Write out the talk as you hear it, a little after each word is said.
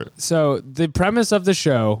So the premise of the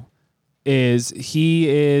show is he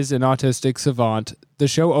is an autistic savant. The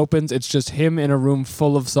show opens, it's just him in a room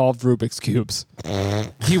full of solved Rubik's Cubes.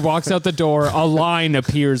 He walks out the door, a line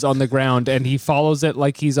appears on the ground, and he follows it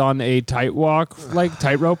like he's on a tightrope walk.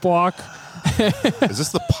 Is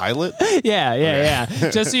this the pilot? Yeah.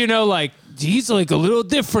 Just so you know, like, he's like a little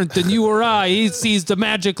different than you or I. He sees the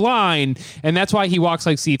magic line. And that's why he walks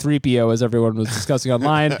like C-3PO, as everyone was discussing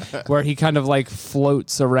online, where he kind of like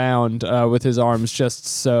floats around with his arms just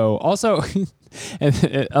so. Also, and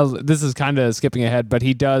this is kind of skipping ahead, but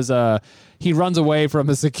he does. He runs away from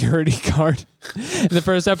a security guard in the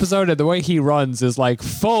first episode, and the way he runs is like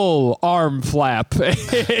full arm flap.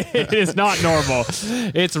 It is not normal.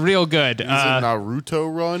 It's real good. Is it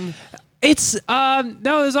Naruto run? It's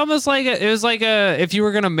no, it was almost like if you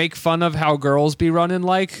were gonna make fun of how girls be running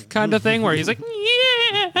like kind of thing, where he's like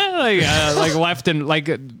like left and like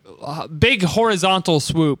a big horizontal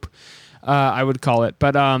swoop. I would call it,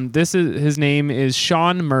 but his name is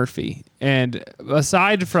Sean Murphy, and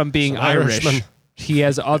aside from being Irish, he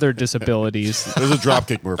has other disabilities. There's a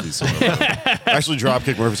Dropkick Murphy somewhere. Actually,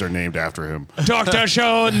 Dropkick Murphys are named after him. Dr.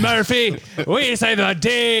 Sean Murphy, we say the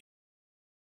D